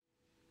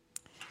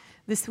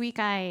This week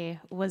I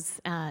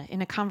was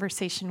in a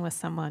conversation with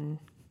someone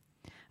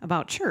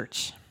about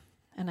church,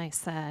 and I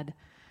said,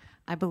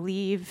 I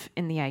believe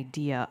in the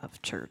idea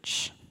of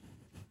church.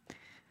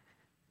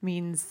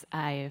 Means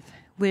I've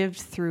lived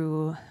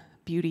through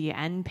beauty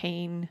and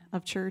pain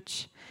of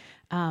church.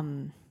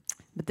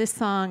 But this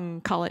song,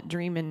 Call It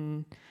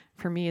Dreamin',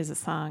 for me is a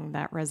song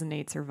that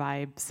resonates or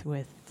vibes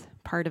with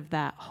part of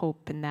that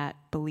hope and that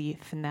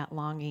belief and that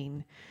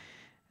longing,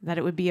 that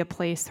it would be a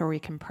place where we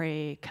can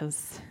pray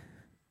because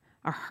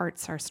our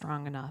hearts are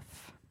strong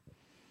enough.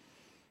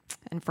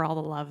 And for all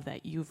the love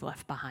that you've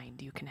left behind,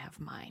 you can have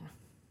mine.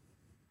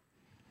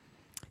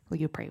 Will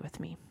you pray with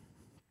me?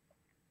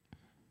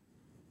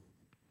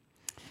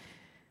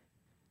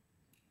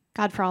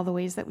 God, for all the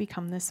ways that we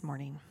come this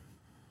morning,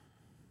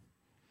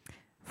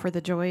 for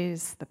the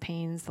joys, the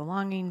pains, the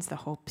longings, the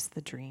hopes,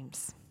 the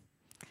dreams,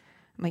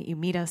 might you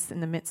meet us in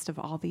the midst of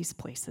all these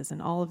places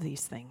and all of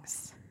these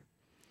things,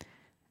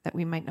 that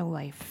we might know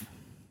life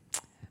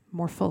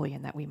more fully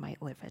and that we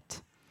might live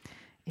it.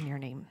 In your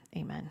name,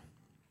 amen.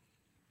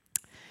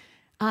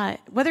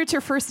 Whether it's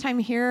your first time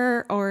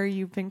here or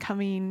you've been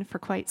coming for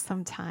quite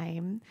some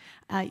time,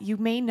 you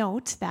may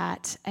note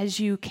that as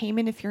you came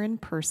in, if you're in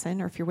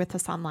person or if you're with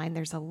us online,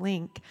 there's a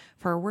link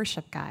for a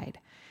worship guide.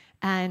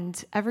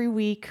 And every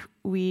week,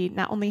 we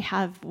not only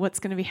have what's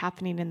going to be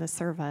happening in the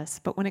service,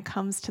 but when it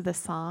comes to the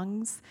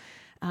songs,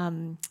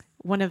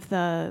 one of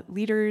the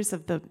leaders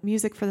of the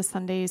music for the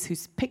Sundays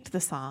who's picked the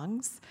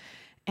songs,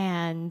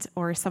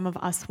 or some of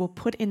us will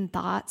put in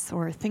thoughts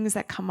or things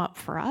that come up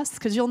for us,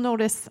 because you'll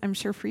notice, I'm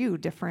sure for you,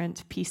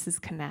 different pieces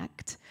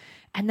connect.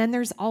 And then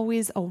there's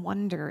always a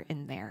wonder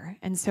in there.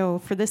 And so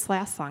for this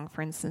last song,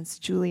 for instance,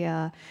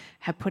 Julia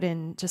had put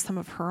in just some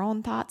of her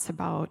own thoughts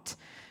about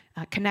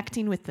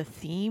connecting with the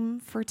theme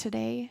for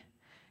today,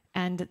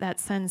 and that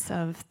sense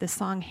of the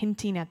song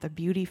hinting at the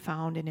beauty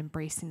found in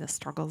embracing the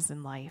struggles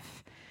in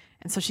life.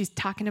 And so she's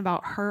talking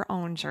about her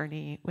own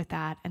journey with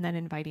that and then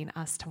inviting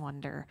us to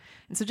wonder.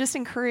 And so just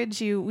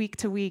encourage you week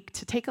to week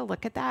to take a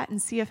look at that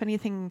and see if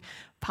anything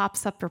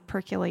pops up or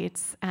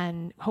percolates,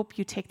 and hope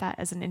you take that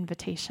as an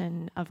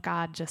invitation of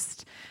God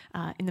just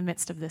in the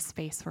midst of this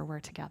space where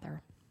we're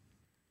together.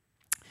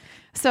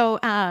 So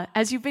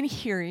as you've been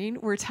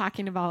hearing, we're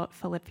talking about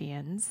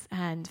Philippians,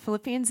 and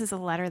Philippians is a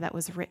letter that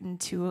was written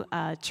to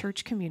a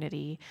church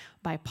community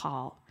by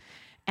Paul.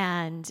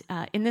 And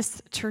in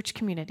this church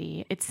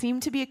community, it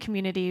seemed to be a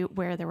community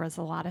where there was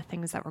a lot of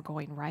things that were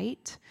going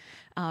right.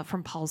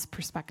 From Paul's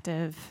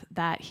perspective,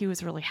 that he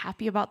was really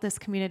happy about this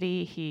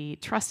community, he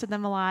trusted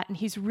them a lot, and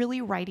he's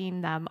really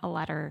writing them a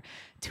letter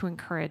to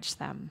encourage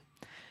them.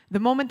 The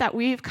moment that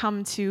we've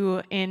come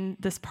to in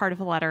this part of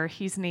the letter,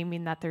 he's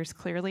naming that there's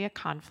clearly a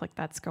conflict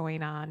that's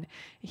going on.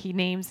 He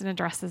names and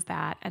addresses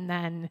that, and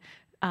then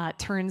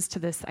turns to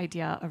this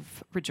idea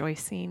of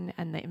rejoicing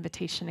and the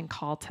invitation and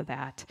call to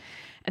that.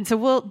 And so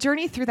we'll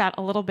journey through that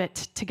a little bit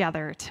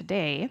together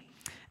today.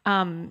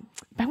 I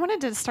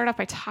wanted to start off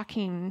by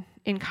talking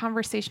in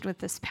conversation with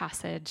this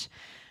passage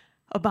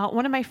about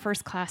one of my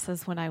first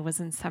classes when I was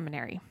in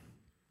seminary.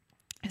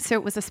 So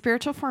it was a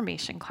spiritual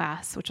formation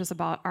class, which was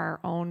about our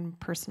own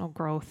personal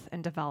growth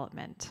and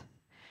development.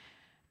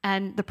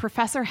 And the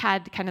professor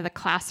had kind of the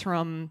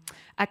classroom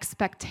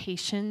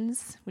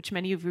expectations, which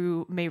many of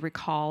you may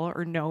recall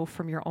or know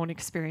from your own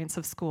experience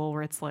of school,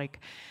 where it's like,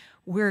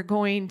 we're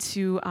going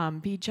to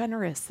be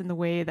generous in the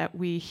way that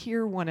we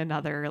hear one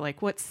another,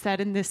 like what's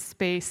said in this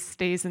space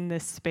stays in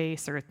this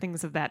space, or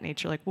things of that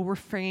nature, like we'll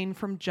refrain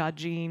from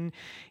judging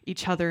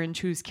each other and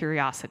choose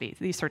curiosity,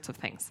 these sorts of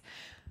things.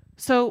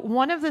 So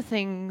one of the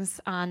things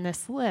on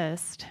this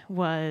list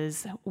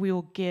was we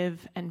will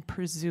give and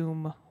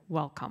presume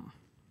welcome.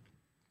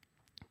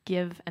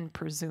 Give and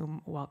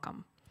presume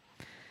welcome.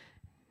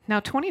 Now,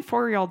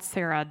 24-year-old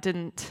Sara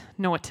didn't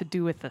know what to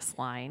do with this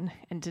line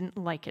and didn't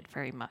like it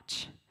very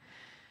much.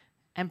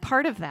 And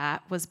part of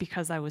that was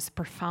because I was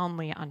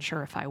profoundly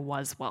unsure if I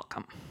was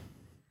welcome.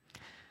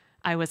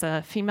 I was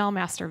a female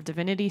Master of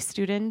Divinity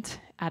student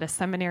at a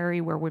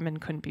seminary where women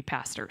couldn't be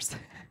pastors.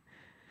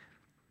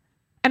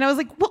 And I was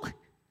like, well,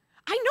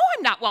 I know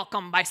I'm not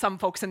welcome by some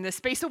folks in this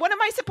space, so what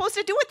am I supposed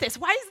to do with this?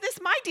 Why is this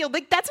my deal?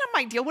 Like, that's not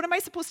my deal. What am I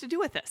supposed to do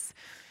with this?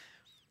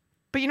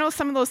 But you know,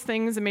 some of those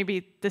things, and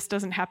maybe this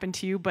doesn't happen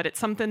to you, but it's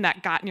something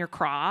that got in your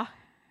craw,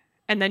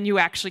 and then you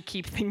actually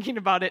keep thinking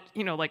about it,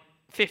 you know, like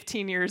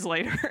 15 years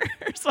later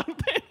or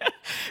something,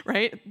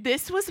 right?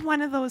 This was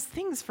one of those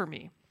things for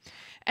me.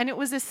 And it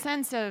was a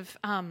sense of,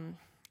 I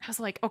was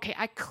like, okay,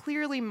 I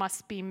clearly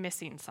must be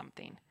missing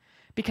something,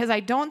 because I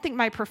don't think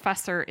my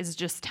professor is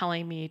just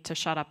telling me to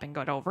shut up and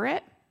get over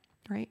it,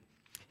 right?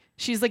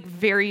 She's like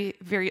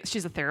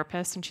she's a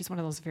therapist, and she's one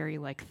of those very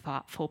like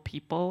thoughtful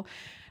people.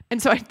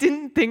 And so I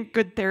didn't think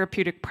good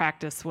therapeutic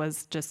practice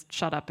was just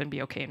shut up and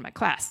be okay in my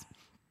class.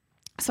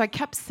 So I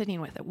kept sitting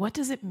with it. What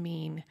does it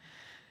mean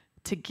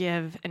to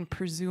give and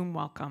presume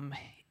welcome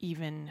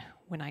even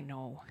when I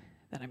know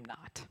that I'm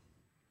not?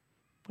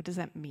 What does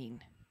that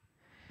mean?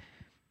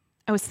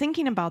 I was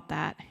thinking about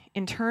that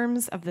in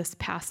terms of this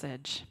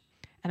passage,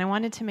 and I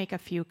wanted to make a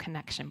few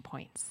connection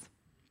points.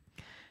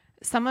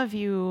 Some of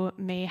you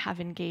may have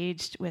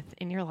engaged with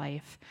in your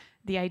life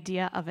the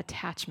idea of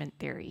attachment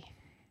theory.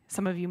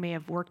 Some of you may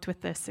have worked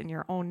with this in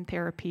your own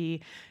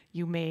therapy.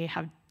 You may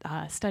have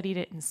studied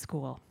it in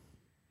school.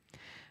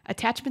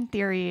 Attachment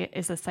theory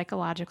is a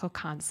psychological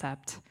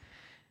concept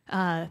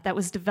that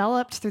was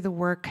developed through the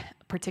work,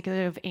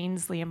 particularly of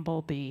Ainsley and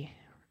Bowlby.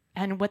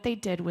 And what they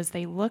did was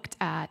they looked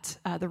at,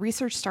 the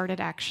research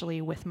started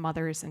actually with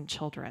mothers and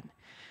children,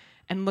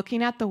 and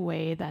looking at the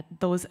way that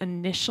those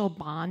initial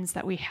bonds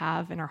that we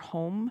have in our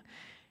home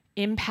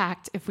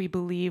impact if we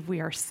believe we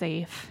are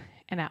safe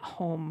and at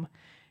home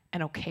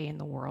and okay in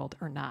the world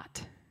or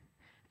not.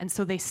 And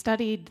so they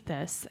studied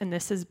this, and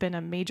this has been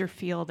a major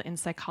field in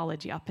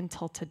psychology up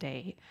until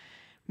today.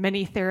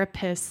 Many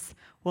therapists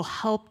will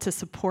help to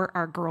support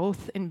our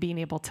growth in being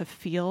able to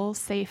feel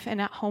safe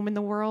and at home in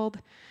the world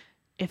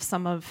if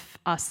some of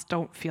us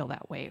don't feel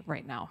that way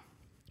right now.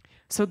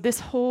 So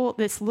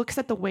this looks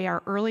at the way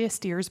our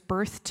earliest years,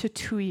 birth to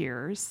 2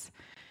 years,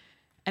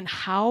 and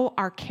how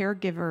our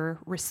caregiver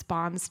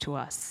responds to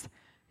us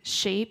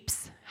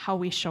shapes how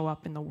we show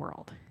up in the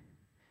world.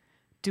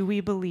 Do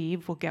we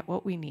believe we'll get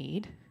what we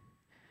need?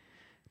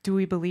 Do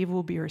we believe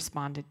we'll be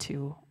responded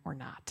to or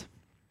not?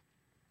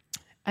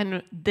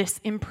 And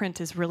this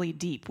imprint is really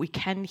deep. We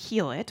can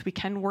heal it, we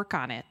can work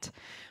on it,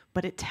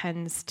 but it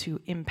tends to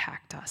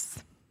impact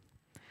us.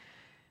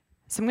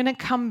 So I'm going to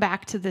come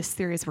back to this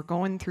series. We're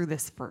going through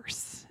this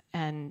verse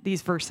and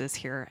these verses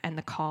here and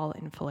the call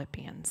in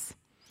Philippians.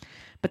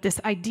 But this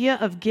idea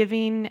of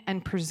giving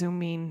and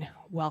presuming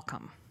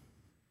welcome.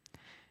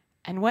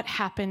 And what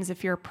happens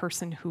if you're a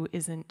person who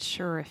isn't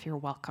sure if you're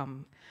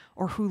welcome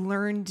or who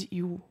learned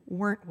you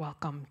weren't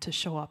welcome to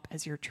show up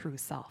as your true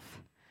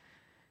self?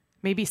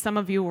 Maybe some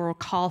of you will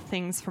recall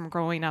things from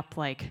growing up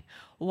like,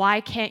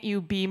 why can't you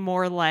be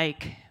more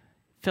like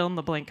fill in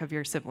the blank of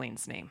your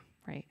sibling's name,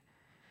 right?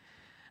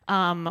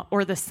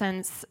 Or the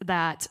sense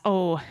that,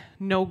 oh,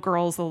 no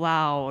girls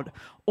allowed,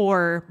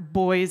 or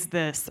boys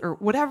this, or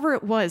whatever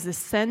it was, the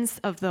sense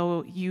of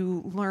though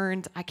you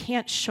learned, I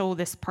can't show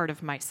this part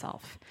of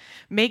myself.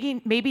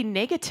 Maybe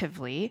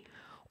negatively,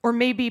 or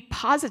maybe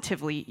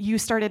positively, you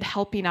started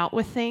helping out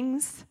with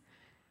things,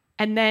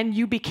 and then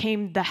you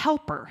became the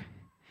helper.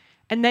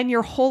 And then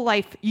your whole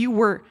life, you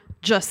were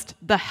just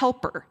the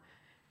helper.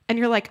 And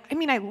you're like, I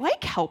mean, I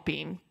like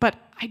helping, but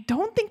I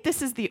don't think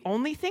this is the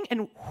only thing.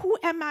 And who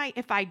am I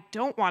if I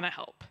don't want to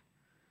help?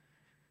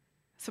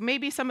 So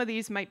maybe some of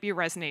these might be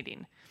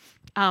resonating.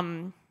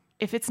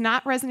 If it's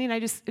not resonating, I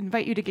just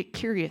invite you to get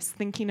curious,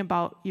 thinking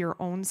about your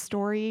own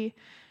story.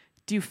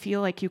 Do you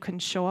feel like you can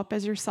show up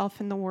as yourself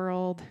in the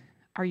world?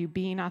 Are you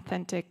being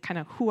authentic? Kind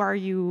of who are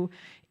you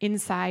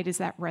inside? Is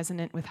that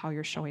resonant with how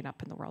you're showing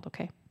up in the world?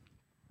 Okay.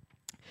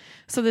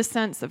 So this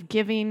sense of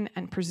giving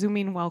and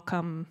presuming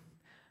welcome,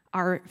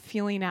 are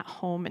feeling at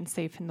home and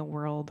safe in the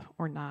world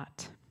or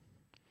not.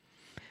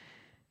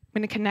 I'm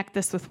going to connect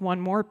this with one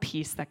more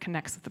piece that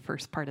connects with the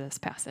first part of this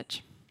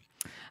passage.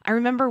 I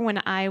remember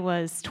when I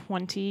was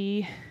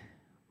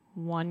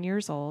 21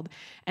 years old,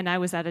 and I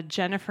was at a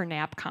Jennifer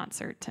Knapp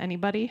concert.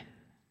 Anybody?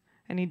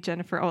 Any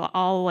Jennifer? Oh,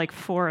 all like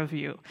 4 of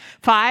you.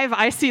 5?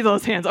 I see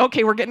those hands.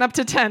 Okay, we're getting up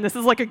to 10. This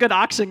is like a good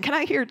auction. Can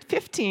I hear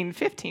 15?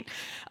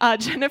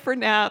 Jennifer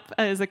Knapp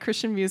is a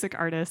Christian music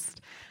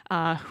artist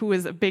who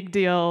was a big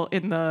deal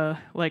in the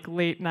like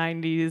late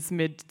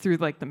 90s, through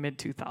like the mid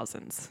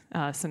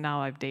 2000s. So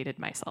now I've dated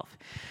myself.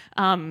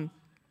 And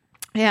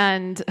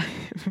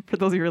for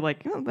those of you who are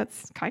like, oh,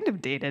 that's kind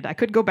of dated, I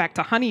could go back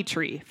to Honey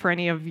Tree for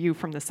any of you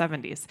from the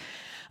 70s.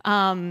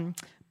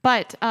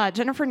 But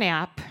Jennifer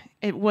Knapp,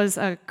 it was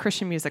a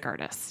Christian music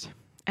artist.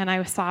 And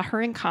I saw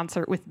her in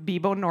concert with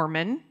Bebo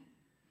Norman,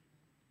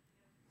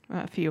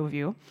 a few of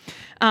you,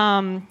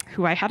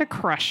 who I had a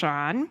crush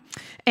on.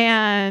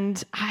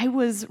 And I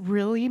was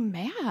really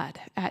mad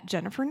at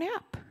Jennifer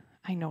Knapp,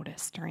 I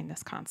noticed during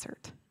this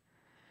concert.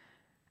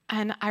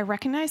 And I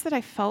recognized that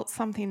I felt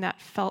something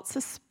that felt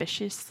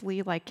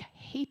suspiciously like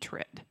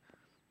hatred,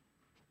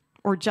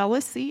 or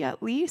jealousy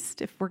at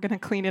least, if we're going to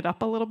clean it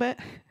up a little bit.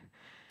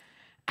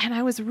 And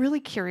I was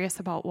really curious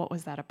about what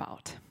was that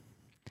about.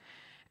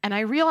 And I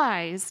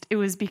realized it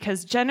was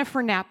because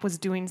Jennifer Knapp was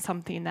doing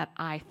something that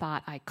I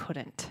thought I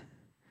couldn't.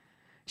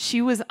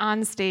 She was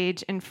on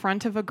stage in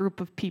front of a group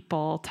of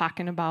people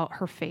talking about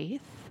her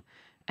faith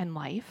and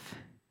life.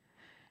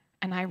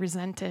 And I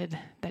resented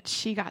that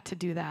she got to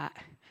do that.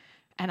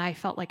 And I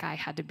felt like I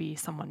had to be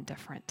someone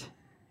different.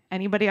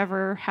 Anybody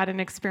ever had an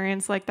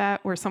experience like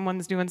that where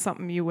someone's doing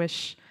something you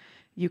wish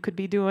you could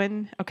be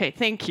doing? Okay,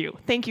 thank you.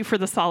 Thank you for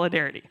the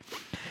solidarity.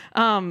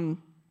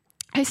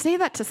 I say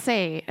that to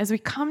say, as we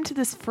come to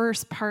this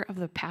first part of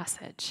the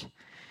passage,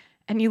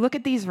 and you look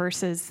at these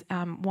verses,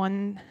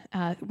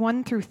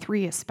 1 through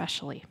 3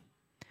 especially.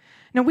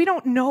 Now, we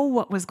don't know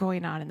what was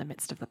going on in the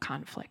midst of the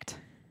conflict.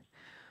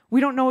 We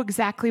don't know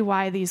exactly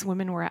why these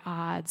women were at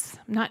odds.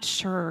 I'm not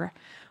sure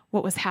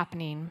what was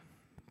happening.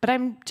 But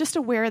I'm just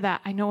aware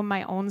that I know in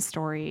my own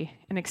story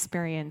and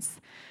experience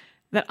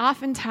that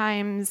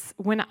oftentimes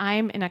when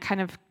I'm in a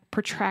kind of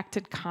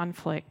protracted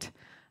conflict,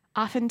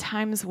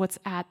 oftentimes what's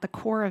at the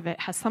core of it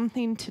has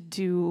something to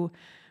do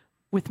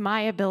with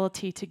my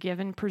ability to give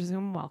and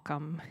presume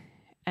welcome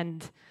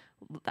and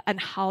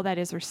how that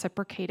is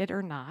reciprocated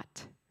or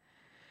not.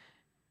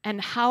 And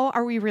how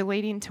are we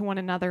relating to one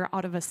another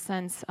out of a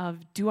sense of,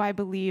 do I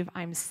believe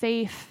I'm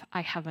safe,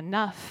 I have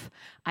enough,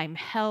 I'm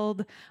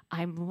held,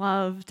 I'm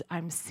loved,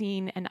 I'm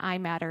seen, and I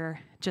matter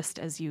just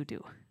as you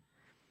do?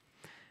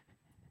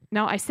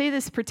 Now, I say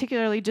this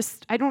particularly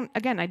I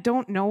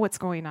don't know what's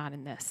going on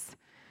in this.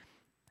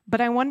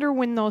 But I wonder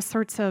when those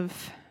sorts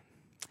of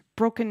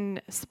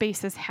broken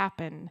spaces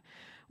happen,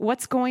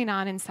 what's going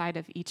on inside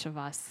of each of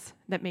us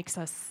that makes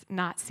us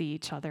not see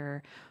each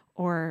other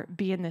or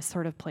be in this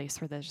sort of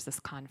place where there's this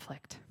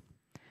conflict.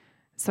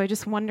 So I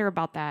just wonder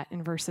about that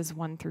in verses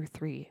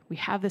 1-3. We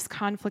have this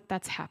conflict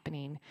that's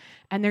happening,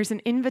 and there's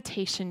an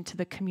invitation to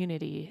the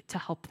community to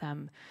help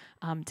them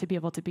to be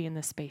able to be in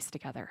this space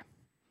together.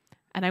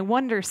 And I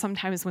wonder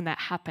sometimes when that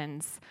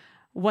happens,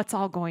 what's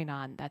all going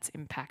on that's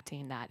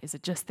impacting that? Is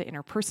it just the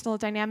interpersonal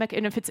dynamic?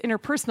 And if it's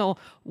interpersonal,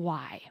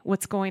 why?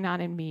 What's going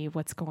on in me?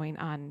 What's going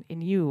on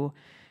in you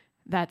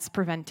that's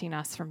preventing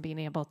us from being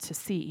able to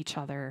see each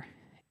other,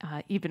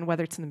 even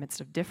whether it's in the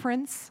midst of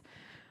difference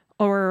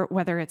or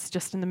whether it's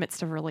just in the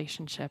midst of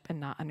relationship and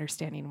not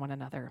understanding one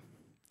another?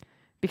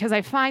 Because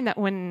I find that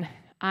when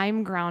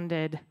I'm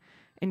grounded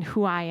in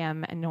who I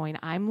am and knowing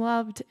I'm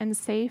loved and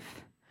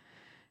safe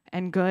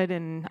and good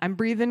and I'm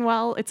breathing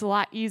well, it's a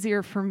lot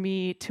easier for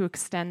me to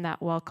extend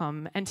that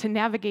welcome and to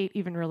navigate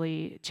even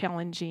really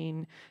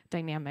challenging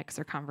dynamics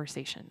or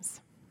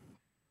conversations.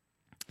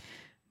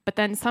 But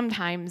then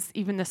sometimes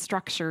even the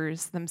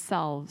structures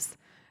themselves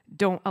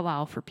don't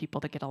allow for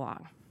people to get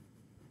along.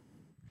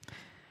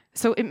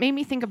 So it made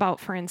me think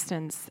about, for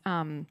instance,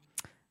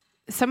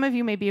 some of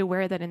you may be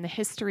aware that in the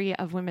history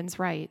of women's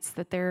rights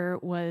that there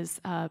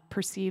was a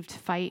perceived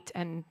fight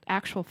and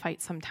actual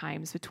fight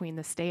sometimes between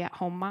the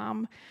stay-at-home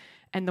mom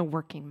and the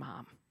working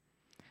mom,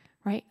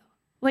 right?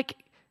 Like,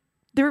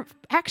 there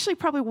actually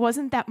probably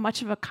wasn't that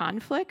much of a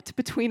conflict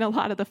between a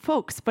lot of the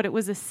folks, but it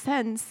was a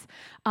sense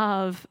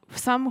of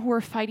some who were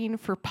fighting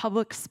for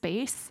public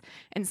space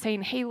and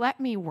saying, hey, let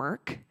me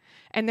work,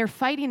 and they're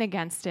fighting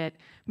against it.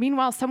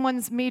 Meanwhile,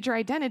 someone's major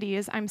identity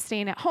is I'm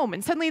staying at home,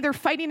 and suddenly they're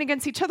fighting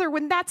against each other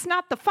when that's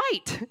not the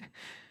fight,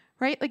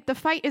 right? Like, the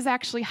fight is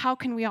actually how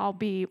can we all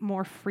be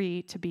more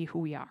free to be who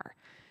we are?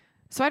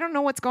 So I don't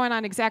know what's going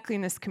on exactly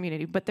in this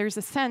community, but there's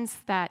a sense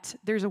that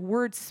there's a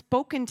word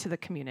spoken to the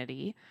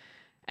community,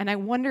 and I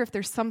wonder if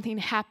there's something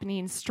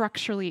happening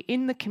structurally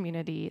in the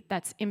community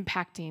that's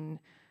impacting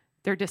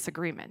their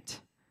disagreement,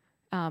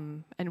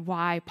 and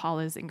why Paul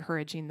is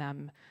encouraging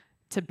them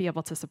to be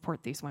able to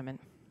support these women.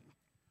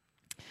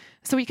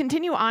 So we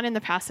continue on in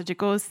the passage. It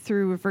goes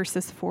through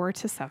verses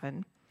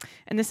 4-7,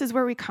 and this is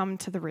where we come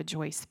to the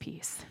rejoice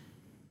piece.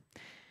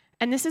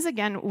 And this is,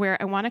 again, where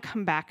I want to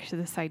come back to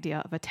this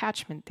idea of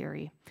attachment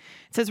theory.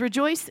 It says,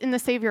 rejoice in the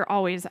Savior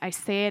always. I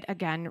say it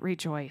again,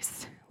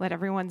 rejoice. Let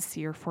everyone see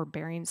your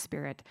forbearing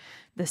spirit.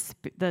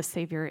 The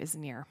Savior is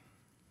near.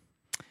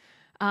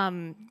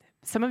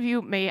 Some of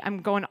you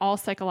I'm going all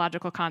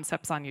psychological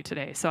concepts on you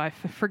today, so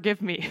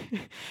forgive me.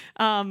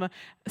 Some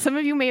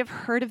of you may have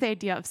heard of the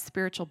idea of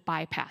spiritual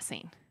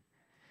bypassing.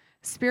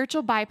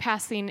 Spiritual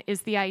bypassing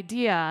is the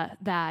idea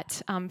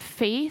that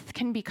faith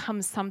can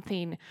become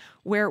something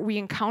where we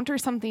encounter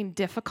something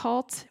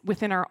difficult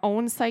within our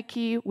own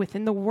psyche,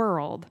 within the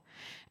world,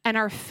 and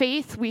our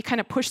faith, we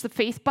kind of push the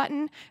faith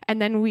button,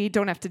 and then we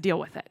don't have to deal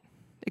with it.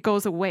 It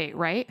goes away,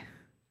 right?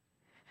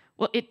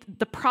 Well,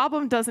 the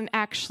problem doesn't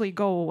actually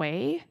go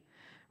away,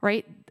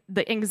 right?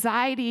 The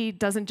anxiety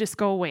doesn't just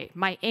go away.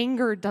 My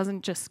anger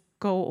doesn't just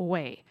go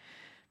away.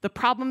 The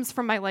problems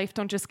from my life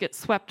don't just get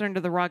swept under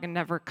the rug and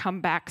never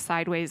come back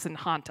sideways and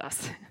haunt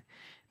us.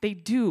 They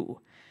do.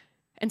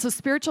 And so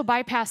spiritual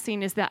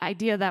bypassing is the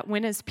idea that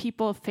when as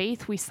people of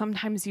faith, we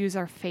sometimes use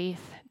our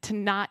faith to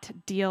not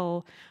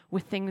deal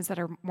with things that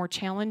are more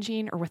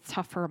challenging or with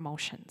tougher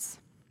emotions.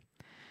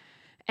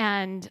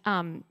 And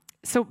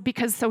so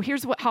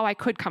here's how I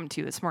could come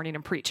to you this morning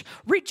and preach.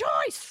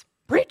 Rejoice!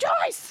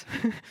 Rejoice!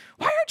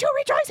 Why aren't you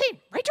rejoicing?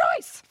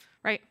 Rejoice!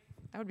 Right?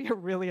 That would be a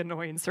really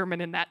annoying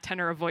sermon in that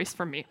tenor of voice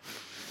from me.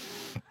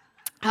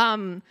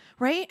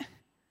 Right?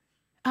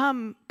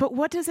 But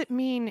what does it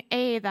mean,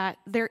 that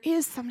there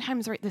is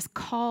sometimes, right, this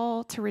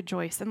call to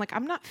rejoice? And like,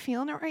 I'm not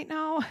feeling it right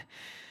now,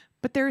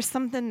 but there's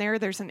something there.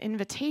 There's an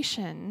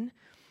invitation.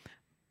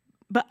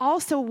 But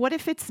also, what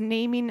if it's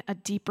naming a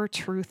deeper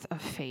truth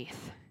of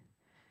faith?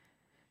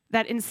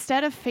 That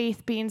instead of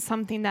faith being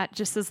something that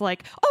just is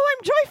like, oh,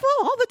 I'm joyful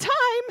all the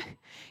time,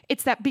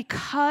 it's that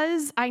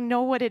because I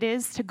know what it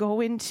is to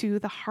go into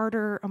the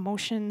harder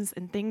emotions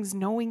and things,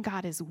 knowing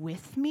God is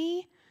with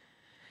me,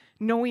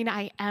 knowing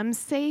I am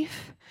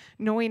safe,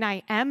 knowing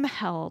I am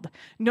held,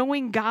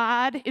 knowing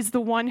God is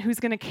the one who's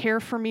going to care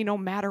for me no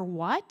matter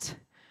what,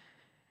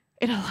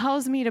 it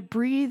allows me to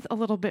breathe a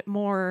little bit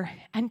more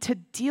and to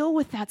deal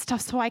with that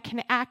stuff so I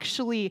can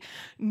actually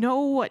know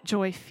what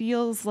joy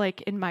feels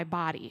like in my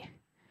body.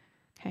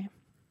 Okay?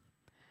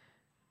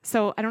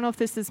 So I don't know if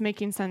this is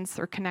making sense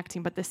or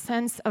connecting, but the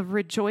sense of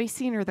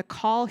rejoicing, or the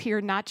call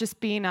here, not just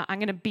being I'm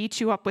going to beat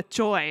you up with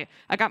joy.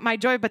 I got my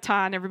joy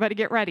baton, everybody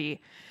get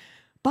ready.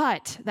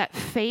 But that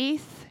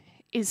faith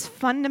is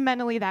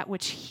fundamentally that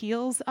which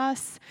heals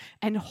us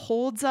and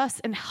holds us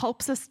and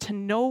helps us to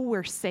know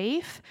we're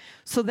safe,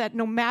 so that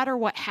no matter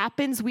what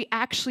happens, we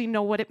actually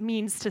know what it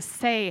means to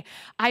say,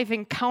 I've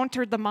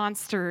encountered the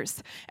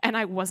monsters and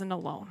I wasn't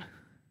alone.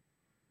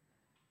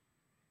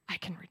 I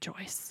can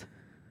rejoice.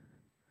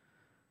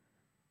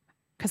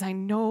 Because I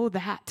know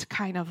that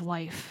kind of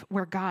life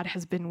where God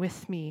has been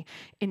with me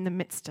in the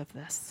midst of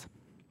this.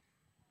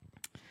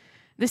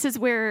 This is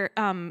where,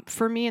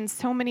 for me, in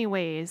so many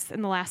ways,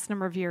 in the last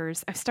number of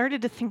years, I've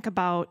started to think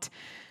about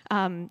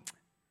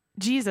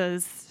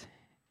Jesus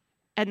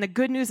and the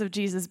good news of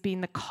Jesus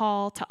being the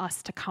call to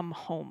us to come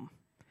home.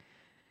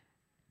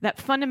 That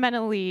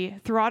fundamentally,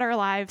 throughout our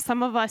lives,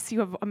 some of us, you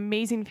have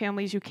amazing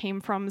families you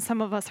came from.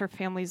 Some of us, our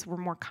families were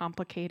more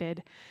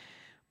complicated.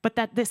 But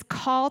that this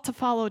call to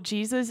follow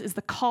Jesus is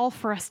the call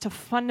for us to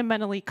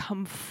fundamentally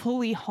come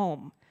fully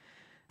home.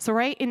 So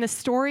right in the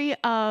story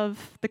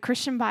of the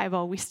Christian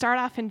Bible, we start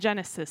off in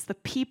Genesis. The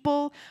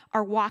people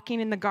are walking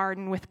in the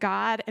garden with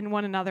God and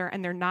one another,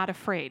 and they're not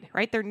afraid,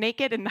 right? They're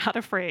naked and not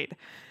afraid.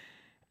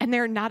 And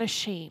they're not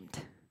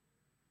ashamed.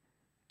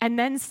 And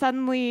then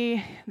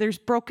suddenly there's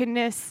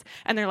brokenness,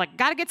 and they're like,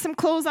 gotta get some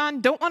clothes on,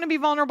 don't want to be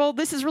vulnerable,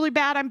 this is really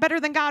bad, I'm better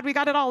than God, we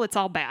got it all, it's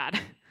all bad.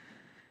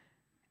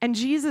 And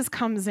Jesus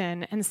comes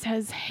in and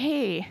says,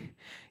 hey,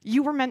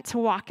 you were meant to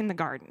walk in the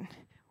garden.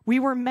 We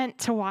were meant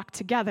to walk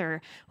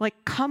together.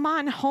 Like, come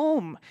on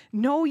home.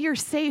 Know you're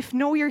safe.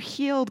 Know you're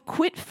healed.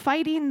 Quit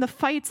fighting the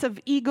fights of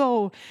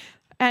ego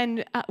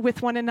and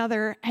with one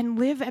another, and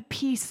live at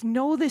peace.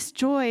 Know this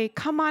joy.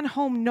 Come on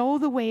home. Know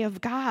the way of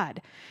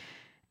God.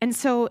 And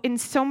so in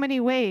so many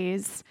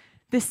ways,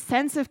 this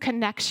sense of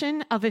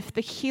connection of, if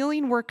the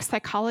healing work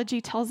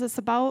psychology tells us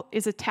about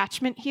is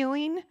attachment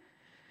healing,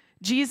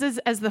 Jesus,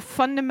 as the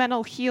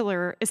fundamental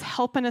healer, is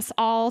helping us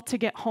all to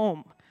get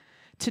home,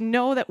 to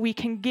know that we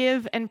can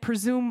give and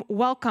presume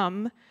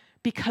welcome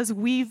because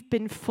we've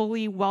been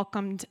fully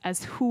welcomed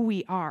as who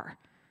we are.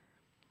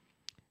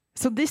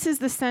 So this is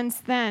the sense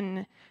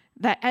then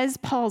that, as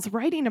Paul's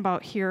writing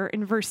about here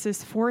in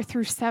verses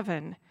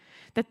 4-7,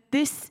 that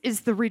this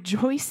is the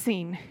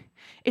rejoicing.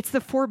 It's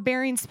the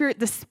forbearing spirit.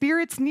 The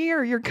Spirit's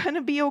near. You're going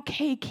to be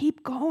okay.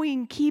 Keep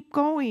going. Keep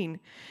going.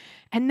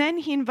 And then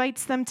he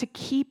invites them to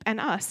keep, and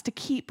us to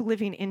keep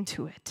living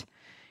into it.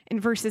 In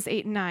verses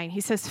 8 and 9,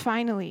 he says,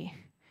 finally,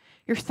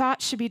 your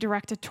thoughts should be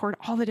directed toward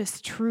all that is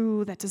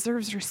true, that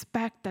deserves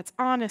respect, that's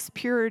honest,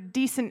 pure,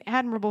 decent,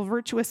 admirable,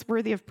 virtuous,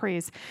 worthy of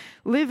praise.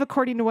 Live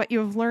according to what you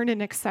have learned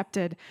and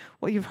accepted,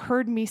 what you've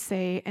heard me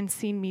say and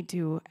seen me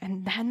do,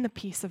 and then the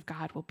peace of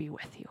God will be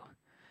with you.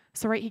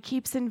 So, right, he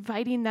keeps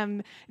inviting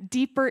them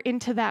deeper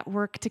into that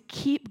work, to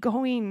keep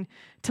going,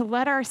 to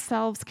let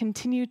ourselves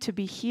continue to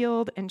be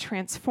healed and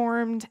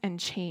transformed and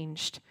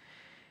changed.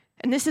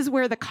 And this is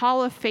where the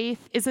call of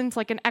faith isn't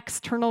like an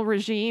external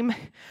regime.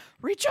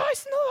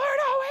 Rejoice in the Lord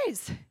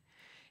always.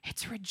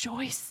 It's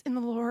rejoice in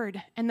the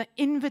Lord, and the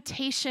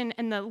invitation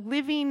and the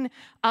living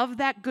of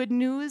that good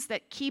news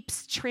that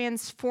keeps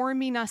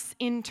transforming us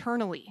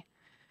internally,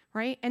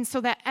 right? And so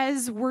that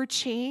as we're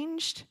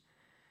changed,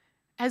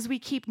 as we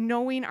keep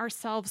knowing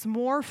ourselves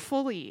more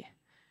fully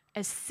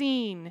as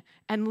seen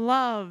and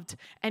loved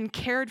and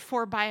cared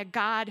for by a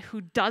God who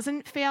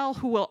doesn't fail,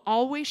 who will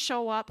always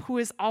show up, who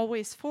is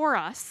always for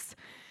us,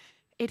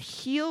 it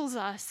heals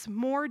us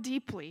more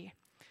deeply,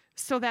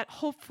 so that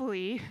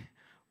hopefully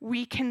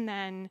we can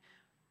then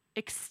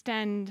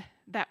extend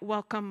that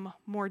welcome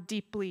more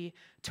deeply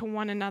to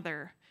one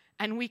another,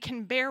 and we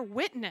can bear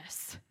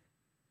witness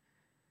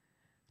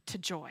to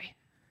joy.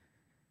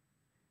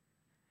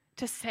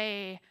 To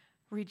say,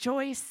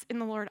 rejoice in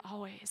the Lord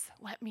always.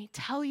 Let me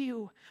tell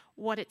you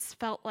what it's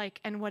felt like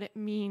and what it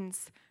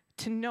means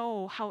to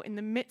know how, in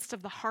the midst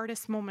of the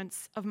hardest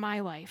moments of my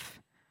life,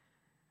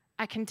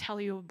 I can tell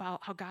you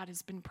about how God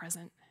has been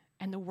present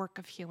and the work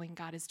of healing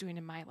God is doing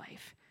in my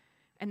life.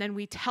 And then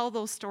we tell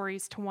those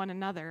stories to one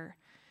another,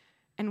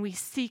 and we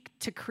seek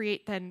to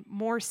create then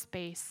more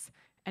space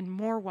and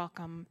more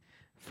welcome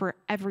for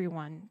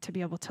everyone to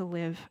be able to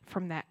live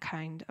from that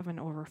kind of an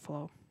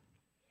overflow.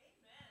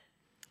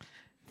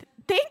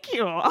 Thank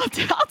you. I'll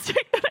take that.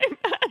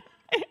 Amen.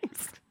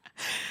 Thanks.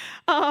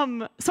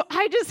 So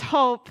I just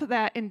hope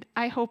that, and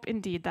I hope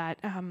indeed that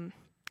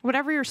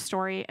whatever your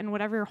story and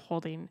whatever you're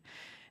holding,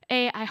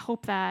 I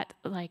hope that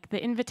like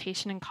the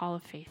invitation and call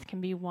of faith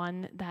can be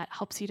one that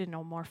helps you to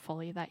know more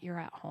fully that you're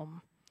at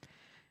home,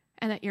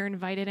 and that you're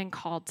invited and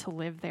called to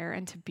live there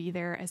and to be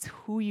there as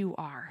who you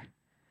are.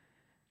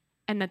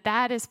 And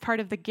that is part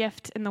of the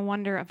gift and the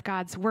wonder of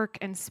God's work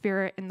and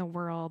Spirit in the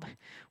world,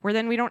 where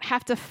then we don't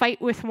have to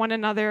fight with one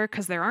another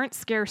because there aren't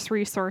scarce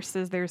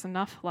resources. There's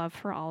enough love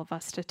for all of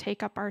us to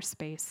take up our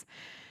space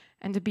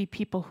and to be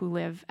people who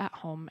live at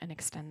home and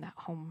extend that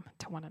home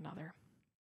to one another.